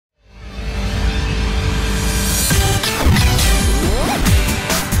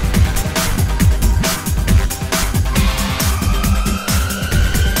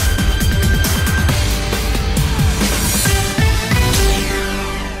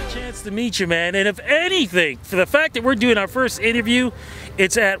Nice to meet you, man. And if anything, for the fact that we're doing our first interview,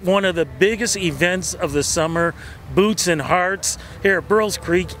 it's at one of the biggest events of the summer, Boots and Hearts, here at Burles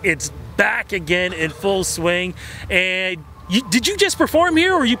Creek. It's back again in full swing. And did you just perform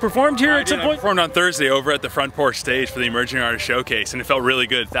here, or you performed here at some point? I performed on Thursday over at the front porch stage for the Emerging Artist Showcase, and it felt really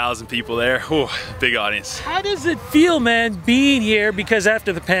good. 1,000 people there. Ooh, big audience. How does it feel, man, being here? Because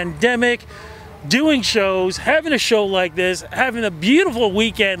after the pandemic, doing shows, having a show like this, having a beautiful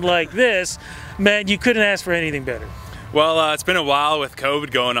weekend like this, man, you couldn't ask for anything better. Well, it's been a while with COVID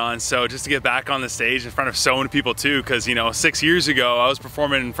going on, so just to get back on the stage in front of so many people too, because, you know, 6 years ago I was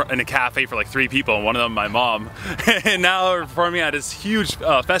performing in a cafe for like 3 people, and one of them my mom. And now we're performing at this huge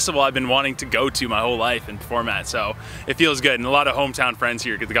festival I've been wanting to go to my whole life and perform at, so it feels good. And a lot of hometown friends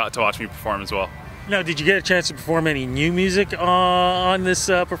here got to watch me perform as well. Now, did you get a chance to perform any new music on this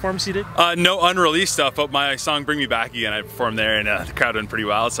performance you did? No unreleased stuff, but my song Bring Me Back Again, I performed there, and the crowd went pretty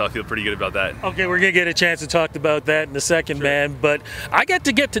wild, so I feel pretty good about that. Okay, we're going to get a chance to talk about that in a second, sure, man, but I got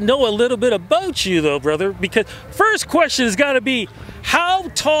to get to know a little bit about you, though, brother, because first question has got to be, how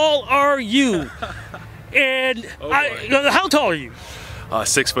tall are you? And how tall are you?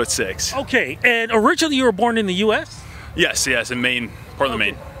 6'6". Okay, and originally you were born in the U.S.? Yes, in Maine, Portland,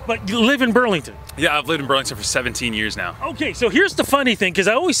 Maine. But you live in Burlington? Yeah, I've lived in Burlington for 17 years now. Okay, so here's the funny thing, because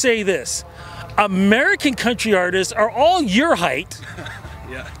I always say this. American country artists are all your height.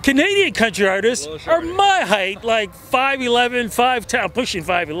 Yeah. Canadian country artists are my height, like 5'11", 5'10", pushing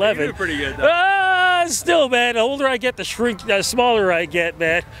 5'11". You're pretty good, though. Still, man, the older I get, the smaller I get,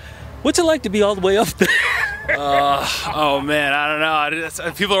 man. What's it like to be all the way up there? Oh man, I don't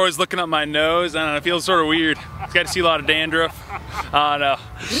know. People are always looking up my nose. I don't know, it feels sort of weird. Got to see a lot of dandruff. I don't know.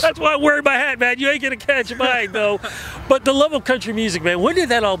 That's why I'm wearing my hat, man. You ain't gonna catch mine, though. But the love of country music, man, when did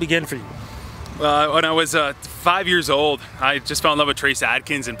that all begin for you? When I was 5 years old, I just fell in love with Trace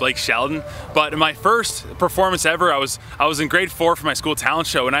Adkins and Blake Shelton. But in my first performance ever, I was in grade 4 for my school talent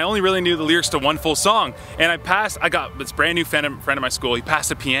show, and I only really knew the lyrics to one full song. And I got this brand new friend of my school. He passed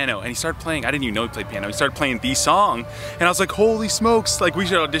the piano, and he started playing. I didn't even know he played piano. He started playing the song, and I was like, holy smokes! Like, we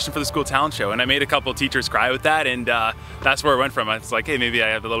should audition for the school talent show. And I made a couple of teachers cry with that, and that's where it went from. I was like, hey, maybe I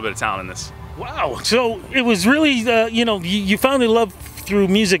have a little bit of talent in this. Wow! So it was really, you know, you found the love through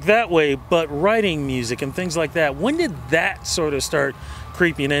music that way, but writing music and things like that, when did that sort of start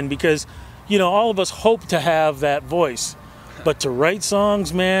creeping in? Because, you know, all of us hope to have that voice, but to write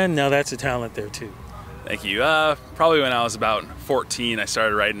songs, man, now that's a talent there too. Thank you. Probably when I was about 14, I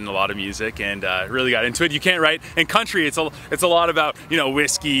started writing a lot of music and really got into it. You can't write in country. It's a lot about, you know,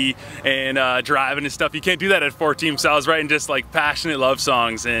 whiskey and driving and stuff. You can't do that at 14. So I was writing just like passionate love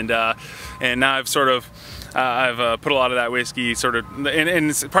songs, and now I've sort of put a lot of that whiskey sort of, and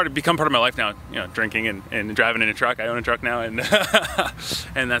it's become part of my life now. You know, drinking and driving in a truck. I own a truck now, and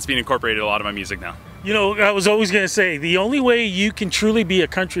and that's being incorporated in a lot of my music now. You know, I was always going to say, the only way you can truly be a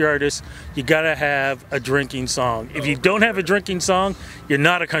country artist, you got to have a drinking song. If you don't have a drinking song, you're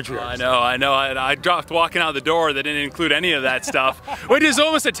not a country artist. I know. I dropped walking out the door that didn't include any of that stuff, which is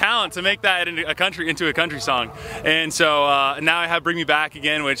almost a talent to make that into a country song. And so now I have Bring Me Back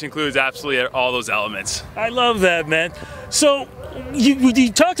Again, which includes absolutely all those elements. I love that, man. So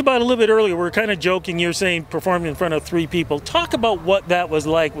you talked about it a little bit earlier. We were kind of joking. You're saying performing in front of 3 people. Talk about what that was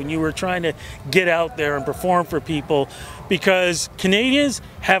like when you were trying to get out there and perform for people, because Canadians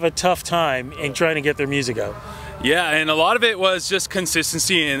have a tough time in trying to get their music out. Yeah, and a lot of it was just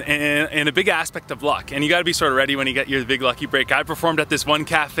consistency and a big aspect of luck. And you got to be sort of ready when you get your big lucky break. I performed at this one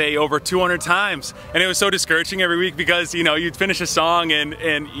cafe over 200 times, and it was so discouraging every week because, you know, you'd finish a song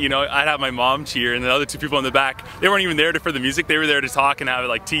and you know, I'd have my mom cheer, and the other 2 people in the back, they weren't even there for the music. They were there to talk and have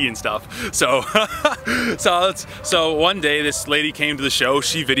like tea and stuff. So so one day this lady came to the show.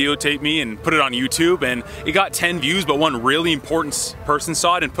 She videotaped me and put it on YouTube, and it got 10 views, but one really important person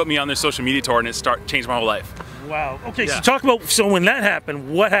saw it and put me on their social media tour, and it changed my whole life. Wow. Okay, yeah. So talk about, so when that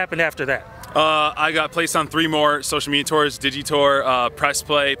happened, what happened after that? I got placed on 3 more social media tours: Digitour, Press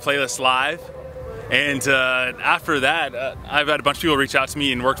Play, Playlist Live. And after that, I've had a bunch of people reach out to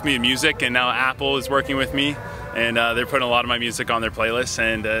me and work with me in music, and now Apple is working with me, and they're putting a lot of my music on their playlists,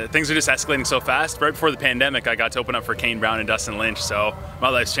 and things are just escalating so fast. Right before the pandemic, I got to open up for Kane Brown and Dustin Lynch, so my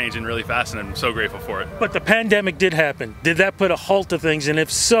life's changing really fast, and I'm so grateful for it. But the pandemic did happen. Did that put a halt to things, and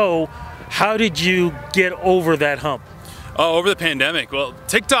if so, how did you get over that hump? Oh, over the pandemic. Well,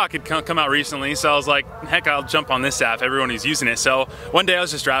 TikTok had come out recently, so I was like, heck, I'll jump on this app. Everyone who's using it. So one day I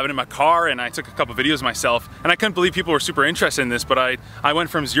was just driving in my car, and I took a couple videos of myself, and I couldn't believe people were super interested in this, but I went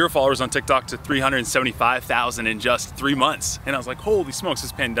from 0 followers on TikTok to 375,000 in just 3 months. And I was like, holy smokes,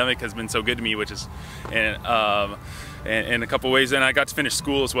 this pandemic has been so good to me, which is, in a couple ways. And I got to finish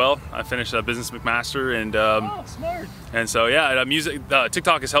school as well. I finished a business McMaster, and Oh, smart. and so yeah,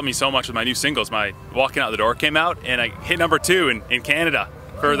 TikTok has helped me so much with my new singles. My Walking Out the Door came out, and I hit #2 in Canada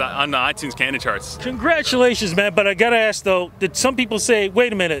on the iTunes Canada charts. Congratulations, man. But I gotta ask though, did some people say,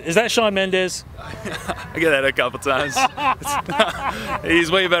 wait a minute, is that Shawn Mendes? I get that a couple times.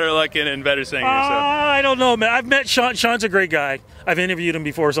 He's way better looking and better singer. So. I don't know, man. I've met Shawn. Shawn's a great guy. I've interviewed him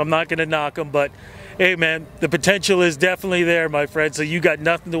before, so I'm not gonna knock him, but hey, man, the potential is definitely there, my friend, so you got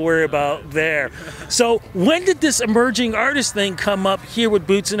nothing to worry about there. So when did this emerging artist thing come up here with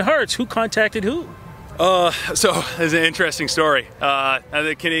Boots and Hearts? Who contacted who? So there's an interesting story. At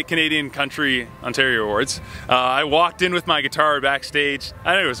the Canadian Country Ontario Awards, I walked in with my guitar backstage.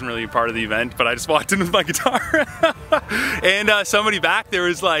 I know it wasn't really part of the event, but I just walked in with my guitar. And somebody back there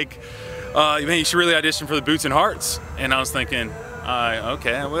was like, man, you should really audition for the Boots and Hearts. And I was thinking,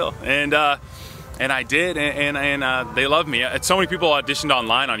 okay, I will. And I did, and they loved me. So many people auditioned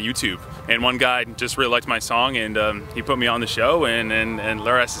online on YouTube, and one guy just really liked my song, and he put me on the show, and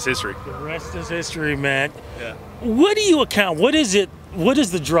the rest is history. The rest is history, man. Yeah. What do you account? What is it? What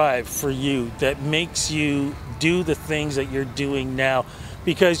is the drive for you that makes you do the things that you're doing now?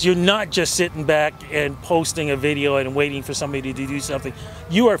 Because you're not just sitting back and posting a video and waiting for somebody to do something.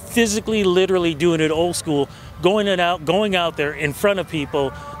 You are physically, literally doing it old school, going out there in front of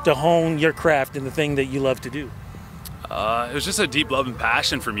people to hone your craft and the thing that you love to do. It was just a deep love and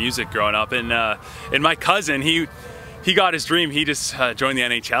passion for music growing up, and my cousin, he got his dream. He just joined the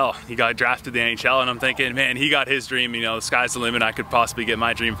NHL. He got drafted to the NHL, and I'm thinking, man, he got his dream. You know, the sky's the limit. I could possibly get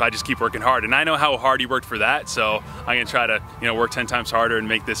my dream if I just keep working hard. And I know how hard he worked for that, so I'm gonna try to, work 10 times harder and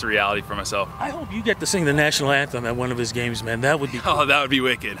make this a reality for myself. I hope you get to sing the national anthem at one of his games, man. That would be cool. Oh, that would be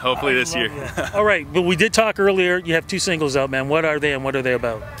wicked. Hopefully this year. All right, but we did talk earlier. You have 2 singles out, man. What are they and what are they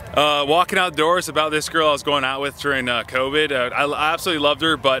about? Walking Outdoors, about this girl I was going out with during COVID. I absolutely loved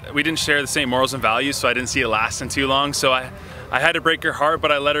her, but we didn't share the same morals and values, so I didn't see it lasting too long. So I had to break her heart, but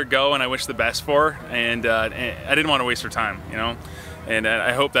I let her go, and I wish the best for her, and I didn't want to waste her time, and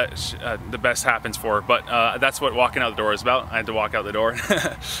I hope that the best happens for her. But that's what Walking Out the Door is about. I had to walk out the door.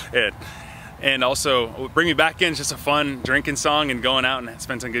 And also, Bring Me Back In is just a fun drinking song and going out and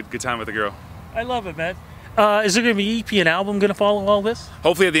spend some good time with a girl. I love it, man. Is there going to be EP and album going to follow all this?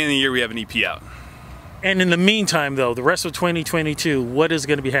 Hopefully at the end of the year we have an EP out. And in the meantime, though, the rest of 2022, what is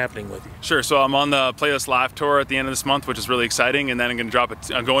going to be happening with you? Sure. So I'm on the Playlist Live tour at the end of this month, which is really exciting. And then I'm going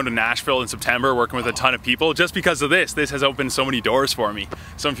to I'm going to Nashville in September, working with a ton of people. Just because of this has opened so many doors for me.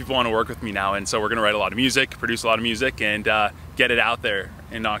 Some people want to work with me now, and so we're going to write a lot of music, produce a lot of music, and get it out there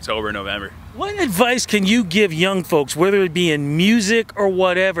in October, November. What advice can you give young folks, whether it be in music or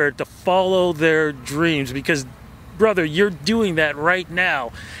whatever, to follow their dreams? Because, brother, you're doing that right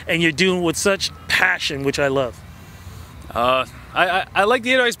now, and you're doing it with such passion, which I love. I like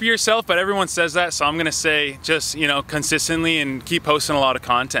the advice, be yourself, but everyone says that, so I'm gonna say just consistently and keep posting a lot of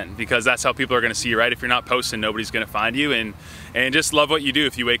content, because that's how people are gonna see you, right? If you're not posting, nobody's gonna find you, and just love what you do.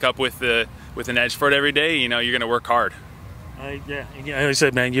 If you wake up with an edge for it every day, you're gonna work hard. Yeah, like I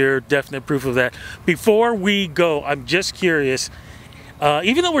said, man, you're definite proof of that. Before we go, I'm just curious.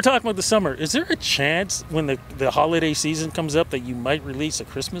 Even though we're talking about the summer, is there a chance when the holiday season comes up that you might release a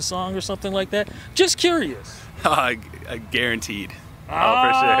Christmas song or something like that? Just curious. Guaranteed. Oh,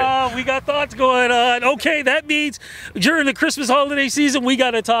 for sure. We got thoughts going on. Okay, that means during the Christmas holiday season, we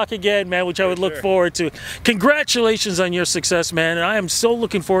got to talk again, man, which I would look forward to. Congratulations on your success, man. And I am so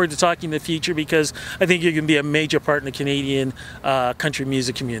looking forward to talking in the future, because I think you're going to be a major part in the Canadian country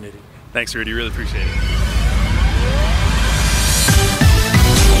music community. Thanks, Rudy. Really appreciate it.